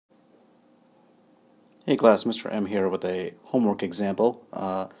Hey class, Mr. M here with a homework example.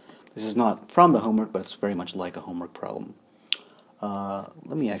 This is not from the homework, but it's very much like a homework problem.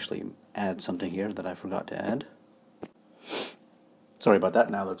 Let me actually add something here that I forgot to add. Sorry about that.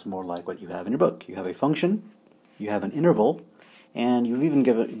 Now it looks more like what you have in your book. You have a function, you have an interval, and you've even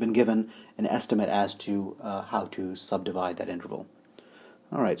been given an estimate as to how to subdivide that interval.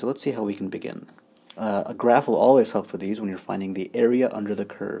 Alright, so let's see how we can begin. A graph will always help for these when you're finding the area under the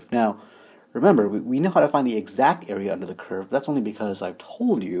curve. Now, remember, we know how to find the exact area under the curve. But that's only because I've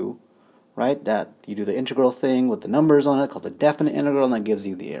told you, right, that you do the integral thing with the numbers on it, called the definite integral, and that gives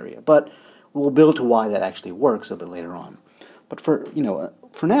you the area. But we'll build to why that actually works a bit later on. But for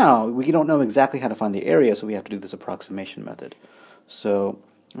now, we don't know exactly how to find the area, so we have to do this approximation method. So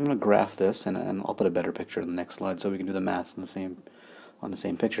I'm going to graph this, and I'll put a better picture in the next slide so we can do the math on the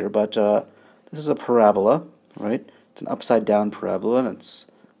same picture. But this is a parabola, right? It's an upside down parabola, and it's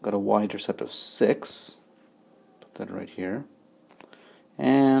got a y-intercept of 6. Put that right here.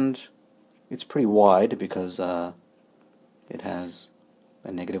 And it's pretty wide because it has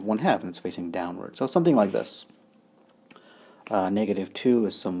a -1/2 and it's facing downward. So something like this. -2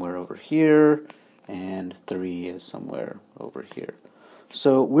 is somewhere over here, and 3 is somewhere over here.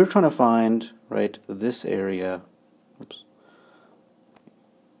 So we're trying to find, right, this area. Oops.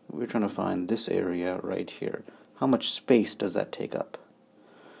 We're trying to find this area right here. How much space does that take up?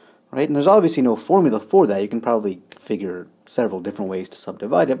 Right? And there's obviously no formula for that. You can probably figure several different ways to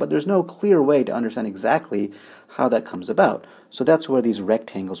subdivide it, but there's no clear way to understand exactly how that comes about. So that's where these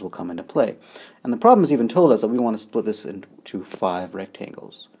rectangles will come into play. And the problem has even told us that we want to split this into 5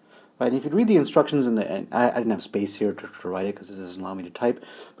 rectangles. Right? And if you read the instructions and I didn't have space here to write it because this doesn't allow me to type,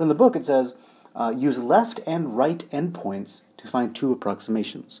 but in the book it says use left and right endpoints to find 2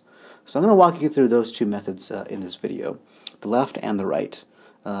 approximations. So I'm going to walk you through those 2 methods in this video, the left and the right.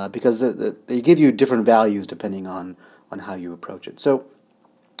 Because they give you different values depending on how you approach it. So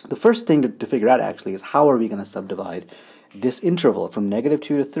the first thing to figure out actually is how are we going to subdivide this interval from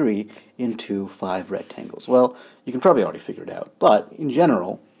 -2 to 3 into 5 rectangles. Well, you can probably already figure it out, but in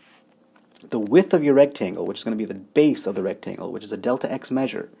general, the width of your rectangle, which is going to be the base of the rectangle, which is a delta x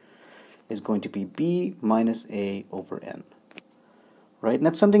measure, is going to be b minus a over n. Right? And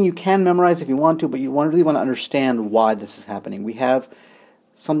that's something you can memorize if you want to, but you really want to understand why this is happening. We have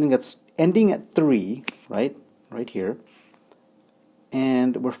something that's ending at 3, right here,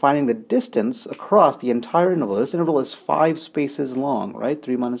 and we're finding the distance across the entire interval. This interval is 5 spaces long, right?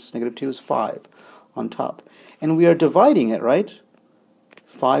 3 minus -2 is 5 on top. And we are dividing it, right,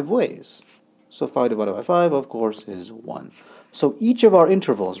 5 ways. So 5 divided by 5, of course, is 1. So each of our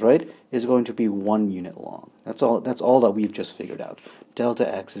intervals, right, is going to be 1 unit long. That's all that we've just figured out. Delta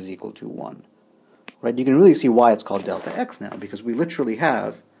x is equal to 1. Right? You can really see why it's called delta x now, because we literally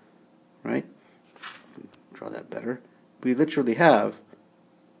have, right, draw that better, we literally have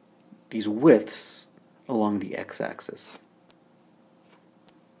these widths along the x-axis.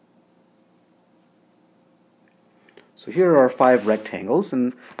 So here are our 5 rectangles,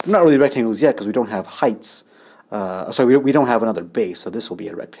 and they're not really rectangles yet because we don't have heights. Sorry, we don't have another base, so this will be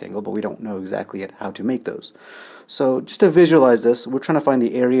a rectangle, but we don't know exactly yet how to make those. So just to visualize this, we're trying to find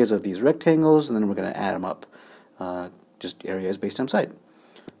the areas of these rectangles, and then we're going to add them up, just areas based on side.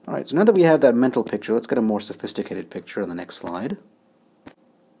 Alright, so now that we have that mental picture, let's get a more sophisticated picture on the next slide.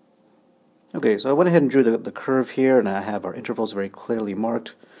 Okay, so I went ahead and drew the curve here, and I have our intervals very clearly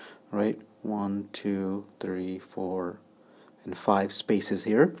marked, right? 1, 2, 3, 4, and 5 spaces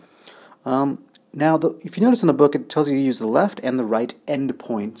here. Now, if you notice in the book, it tells you to use the left and the right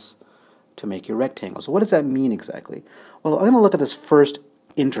endpoints to make your rectangle. So what does that mean exactly? Well, I'm going to look at this first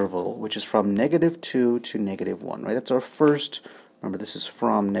interval, which is from -2 to -1, right? That's our first, remember this is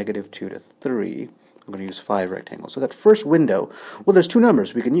from -2 to 3. I'm going to use 5 rectangles. So that first window, well, there's 2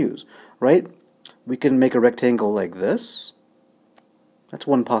 numbers we can use, right? We can make a rectangle like this. That's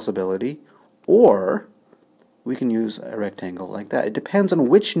one possibility. Or we can use a rectangle like that. It depends on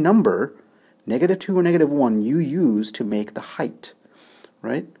which number, -2 or -1, you use to make the height,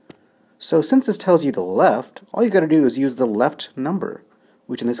 right? So since this tells you the left, all you got to do is use the left number,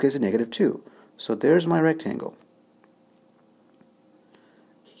 which in this case is -2. So there's my rectangle.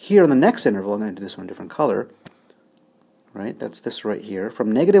 Here on the next interval, I'm going to do this one in a different color, right? That's this right here.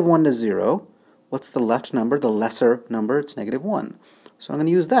 From -1 to 0, what's the left number, the lesser number? It's -1. So I'm going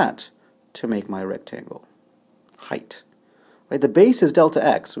to use that to make my rectangle height. Right? The base is delta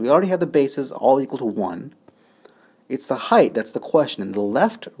x. We already have the bases all equal to 1. It's the height that's the question. And the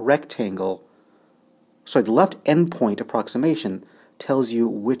left rectangle, sorry, the left endpoint approximation tells you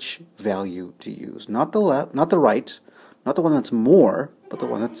which value to use. Not the left, not the right, not the one that's more, but the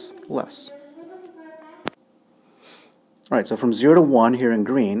one that's less. Alright, so from 0 to 1 here in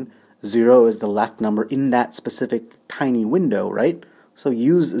green, 0 is the left number in that specific tiny window, right? So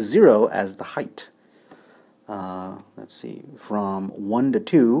use 0 as the height. Let's see, from 1 to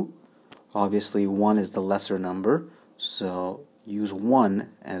 2, obviously 1 is the lesser number, so use 1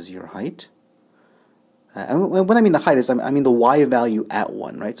 as your height. And when I mean the height is, I mean the y value at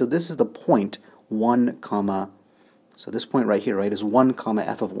 1, right? So this is the point 1 comma, so this point right here, right, is 1 comma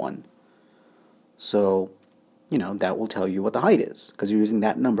f of 1. So, you know, that will tell you what the height is, because you're using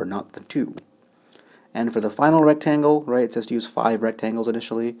that number, not the 2. And for the final rectangle, right, it says to use 5 rectangles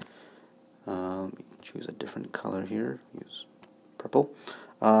initially. Choose a different color here, use purple.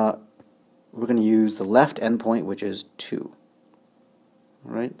 We're going to use the left endpoint, which is 2.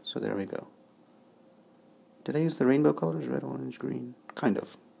 Alright, so there we go. Did I use the rainbow colors? Red, orange, green? Kind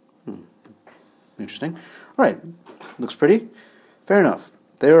of. Interesting. Alright, looks pretty. Fair enough.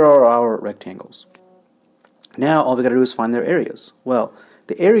 There are our rectangles. Now all we got to do is find their areas. Well,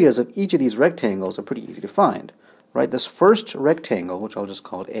 the areas of each of these rectangles are pretty easy to find. Right, this first rectangle, which I'll just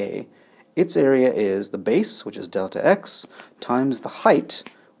call it A, its area is the base, which is delta x, times the height,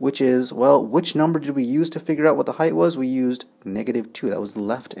 which is, well, which number did we use to figure out what the height was? We used -2. That was the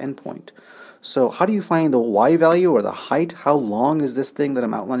left endpoint. So how do you find the y value or the height? How long is this thing that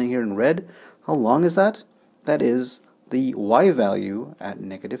I'm outlining here in red? How long is that? That is the y value at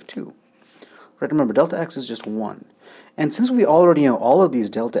 -2. Right, remember, delta x is just 1. And since we already know all of these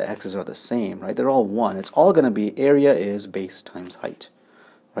delta x's are the same, right, they're all 1, it's all going to be area is base times height.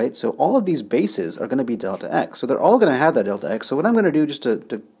 Right, so all of these bases are going to be delta x. So they're all going to have that delta x. So what I'm going to do, just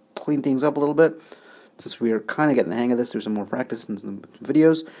to clean things up a little bit, since we are kind of getting the hang of this through some more practice and some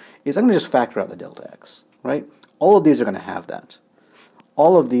videos, is I'm going to just factor out the delta x. Right? All of these are going to have that.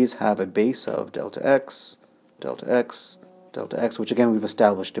 All of these have a base of delta x, delta x, delta x, which again we've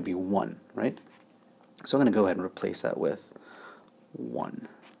established to be 1. Right? So I'm going to go ahead and replace that with 1.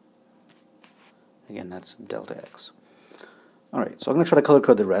 Again, that's delta x. Alright, so I'm going to try to color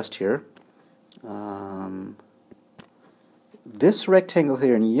code the rest here. This rectangle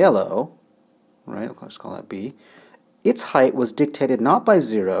here in yellow, right, let's call that B, its height was dictated not by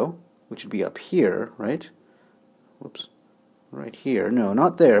 0, which would be up here, right? Whoops, right here. No,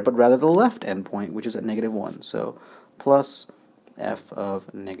 not there, but rather the left endpoint, which is at -1. So plus f of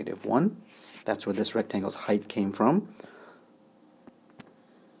 -1. That's where this rectangle's height came from.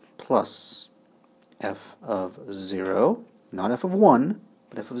 Plus f of 0. Not f of 1,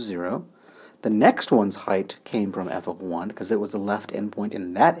 but f of 0. The next one's height came from f of 1, because it was the left endpoint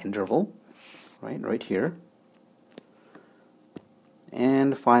in that interval, right here.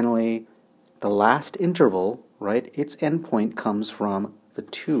 And finally, the last interval, right, its endpoint comes from the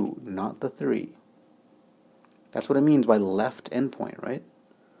 2, not the 3. That's what it means by left endpoint, right?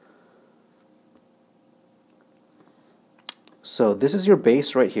 So this is your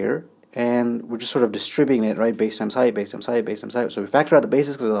base right here. And we're just sort of distributing it, right? Base times height, base times height, base times height. So we factor out the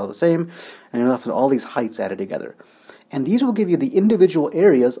bases because they're all the same, and you're left with all these heights added together. And these will give you the individual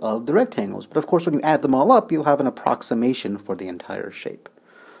areas of the rectangles. But of course, when you add them all up, you'll have an approximation for the entire shape.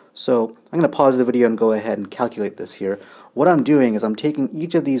 So I'm going to pause the video and go ahead and calculate this here. What I'm doing is I'm taking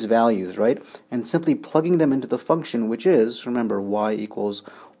each of these values, right, and simply plugging them into the function, which is, remember, y equals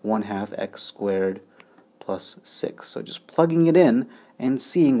 1/2 x squared plus 6. So just plugging it in and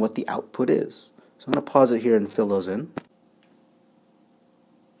seeing what the output is. So I'm going to pause it here and fill those in.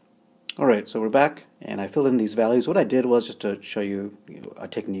 Alright, so we're back, and I filled in these values. What I did was, just to show you, a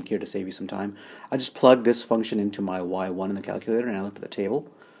technique here to save you some time, I just plugged this function into my y1 in the calculator, and I looked at the table,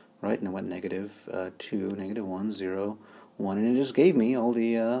 right, and it went -2, -1, 0, 1, and it just gave me all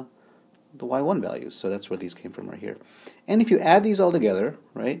the y1 values. So that's where these came from right here. And if you add these all together,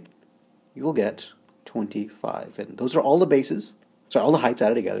 right, you will get 25. And those are all the bases. So all the heights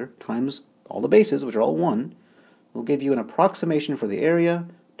added together times all the bases, which are all 1, will give you an approximation for the area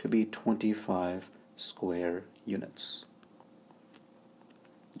to be 25 square units.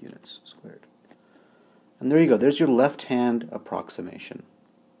 Units squared. And there you go. There's your left-hand approximation.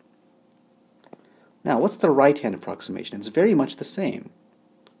 Now, what's the right-hand approximation? It's very much the same.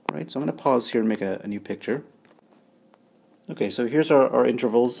 Right? So I'm going to pause here and make a new picture. Okay, so here's our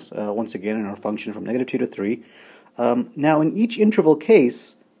intervals, once again, in our function from -2 to 3. Now, in each interval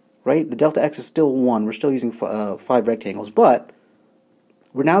case, right, the delta x is still 1. We're still using 5 rectangles, but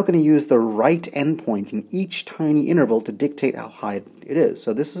we're now going to use the right endpoint in each tiny interval to dictate how high it is.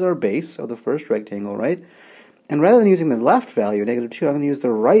 So this is our base of the first rectangle, right? And rather than using the left value, -2, I'm going to use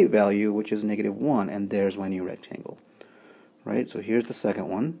the right value, which is -1, and there's my new rectangle. Right, so here's the second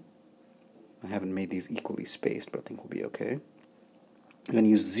one. I haven't made these equally spaced, but I think we'll be okay. I'm going to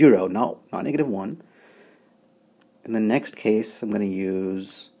use 0, not -1. And in the next case, I'm going to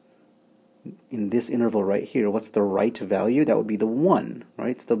use, in this interval right here, what's the right value? That would be the 1, right?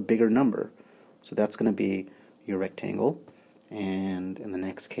 It's the bigger number. So that's going to be your rectangle. And in the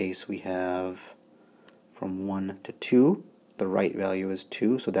next case, we have from 1 to 2. The right value is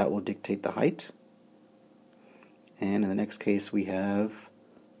 2, so that will dictate the height. And in the next case, we have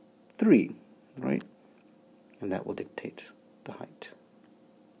 3, right? And that will dictate the height.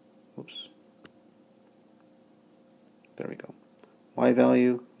 Oops. There we go. Y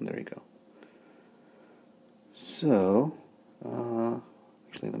value, there you go. So,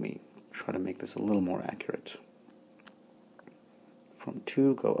 actually let me try to make this a little more accurate. From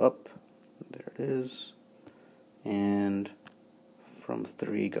 2, go up, there it is, and from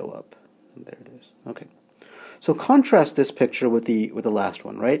 3, go up, and there it is. Okay. So contrast this picture with the last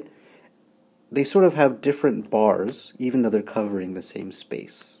one, right? They sort of have different bars, even though they're covering the same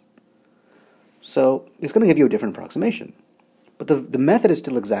space. So it's going to give you a different approximation. But the method is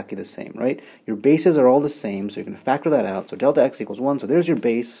still exactly the same, right? Your bases are all the same, so you're going to factor that out. So delta x equals 1, so there's your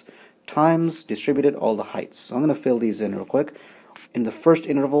base, times, distributed, all the heights. So I'm going to fill these in real quick. In the first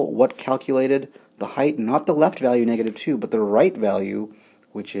interval, what calculated the height? Not the left value, -2, but the right value,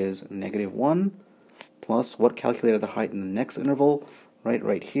 which is -1, plus what calculated the height in the next interval,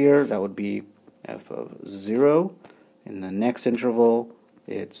 right here, that would be f of 0. In the next interval,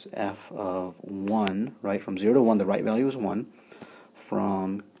 it's f of 1, right? From 0 to 1, the right value is 1.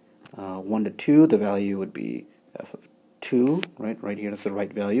 From 1 to 2, the value would be f of 2, right here, that's the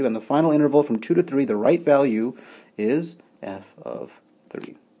right value. And the final interval from 2 to 3, the right value is f of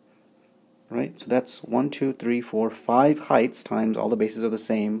 3. Right? So that's 1, 2, 3, 4, 5 heights times all the bases are the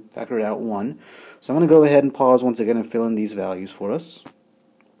same, factor it out 1. So I'm going to go ahead and pause once again and fill in these values for us.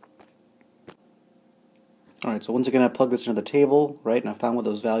 Alright, so once again I plug this into the table, right, and I found what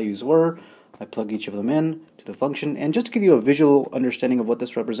those values were. I plug each of them in to the function, and just to give you a visual understanding of what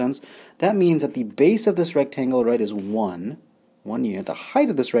this represents, that means that the base of this rectangle, right, is 1 unit. The height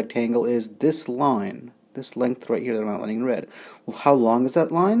of this rectangle is this line, this length right here that I'm outlining in red. Well, how long is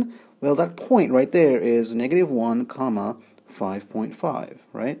that line? Well, that point right there is -1, 5.5,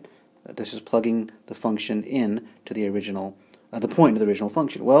 right? This is plugging the function in to the original, the point of the original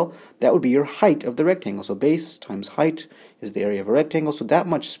function. Well, that would be your height of the rectangle. So base times height is the area of a rectangle. So that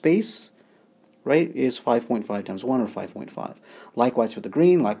much space, right, is 5.5 times 1, or 5.5. Likewise for the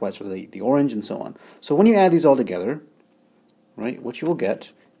green, likewise for the orange, and so on. So when you add these all together, right, what you will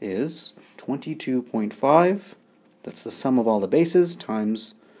get is 22.5. That's the sum of all the bases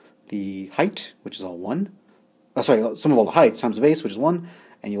times the height, which is all 1. Sum of all the heights times the base, which is 1.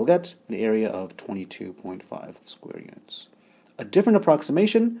 And you'll get an area of 22.5 square units. A different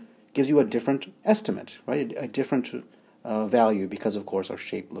approximation gives you a different estimate, right? A different value, because of course our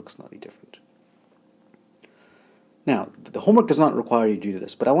shape looks slightly different. Now, the homework does not require you to do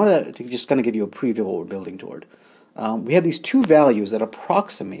this, but I want to just kind of give you a preview of what we're building toward. We have these two values that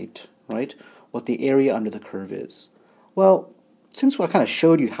approximate, right, what the area under the curve is. Well, since I kind of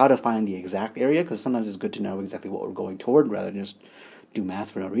showed you how to find the exact area, because sometimes it's good to know exactly what we're going toward rather than just do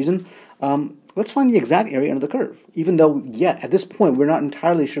math for no reason, let's find the exact area under the curve. Even though, yeah, at this point, we're not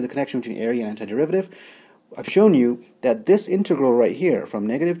entirely sure the connection between area and antiderivative, I've shown you that this integral right here, from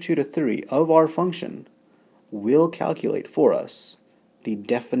 -2 to 3 of our function, will calculate for us the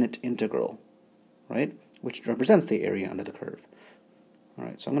definite integral, right, which represents the area under the curve. All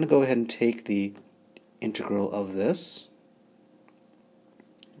right, so I'm going to go ahead and take the integral of this.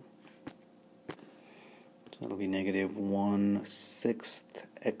 So it'll be -1/6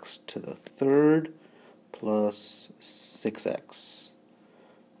 x to the third plus 6x,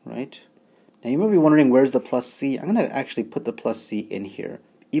 right? Now you might be wondering, where's the plus c? I'm going to actually put the plus c in here,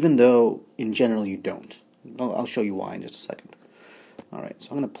 even though in general you don't. I'll show you why in just a second. Alright,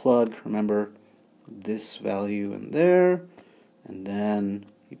 so I'm going to plug, remember, this value in there, and then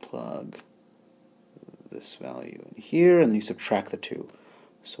you plug this value in here, and then you subtract the 2.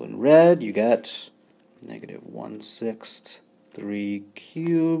 So in red you get -1/6 3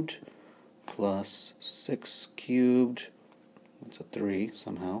 cubed plus 6 cubed, that's a 3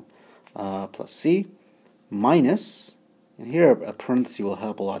 somehow, plus c, minus, and here a parenthesis will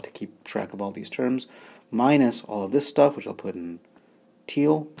help a lot to keep track of all these terms, minus all of this stuff, which I'll put in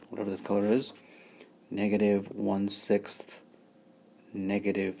teal, whatever this color is, -1/6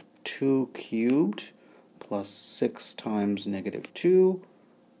 -2 cubed plus 6 times -2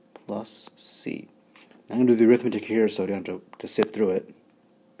 plus c. I'm going to do the arithmetic here so I don't have to sit through it.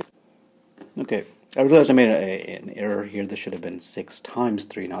 Okay, I realized I made an error here. This should have been 6 times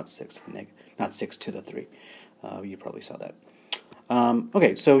 3, not 6 to the 3. You probably saw that.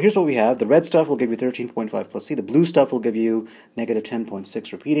 Okay, so here's what we have. The red stuff will give you 13.5 plus c. The blue stuff will give you negative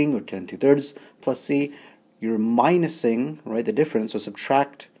 10.6 repeating, or 10 2/3 plus c. You're minusing, right, the difference, so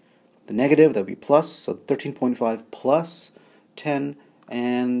subtract the negative, that would be plus, so 13.5 plus 10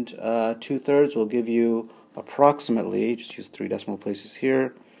 and 2/3 will give you approximately, just use 3 decimal places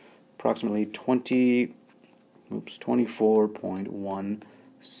here, approximately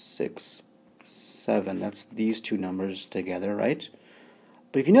 24.167. That's these two numbers together, right?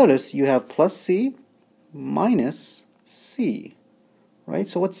 But if you notice, you have plus c minus c, right?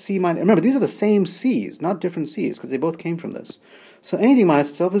 So what's c minus? Remember, these are the same c's, not different c's, because they both came from this. So anything minus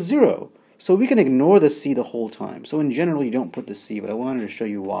itself is 0. So we can ignore the c the whole time. So in general, you don't put the c, but I wanted to show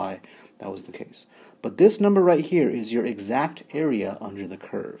you why that was the case. But this number right here is your exact area under the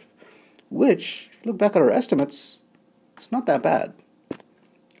curve, which, if you look back at our estimates, it's not that bad,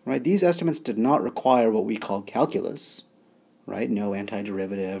 right? These estimates did not require what we call calculus, right? No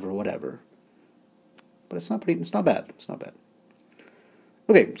antiderivative or whatever. But it's not bad. It's not bad.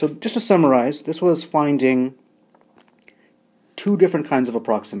 Okay, so just to summarize, this was finding two different kinds of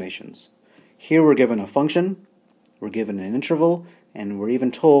approximations. Here we're given a function, we're given an interval, and we're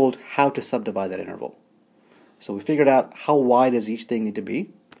even told how to subdivide that interval. So we figured out how wide does each thing need to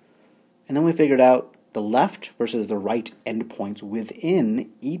be, and then we figured out the left versus the right endpoints within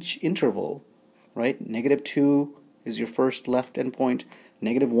each interval, right? Negative 2 is your first left endpoint,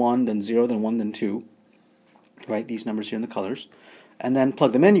 negative 1, then 0, then 1, then 2, right? These numbers here in the colors. And then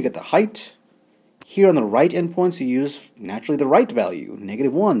plug them in, you get the height. Here on the right endpoints, you use naturally the right value,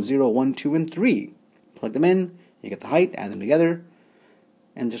 negative 1, 0, 1, 2, and 3. Plug them in, you get the height, add them together.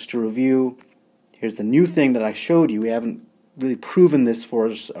 And just to review, here's the new thing that I showed you. We haven't really proven this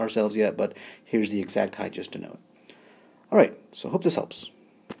for ourselves yet, but here's the exact height just to know it. All right, so hope this helps.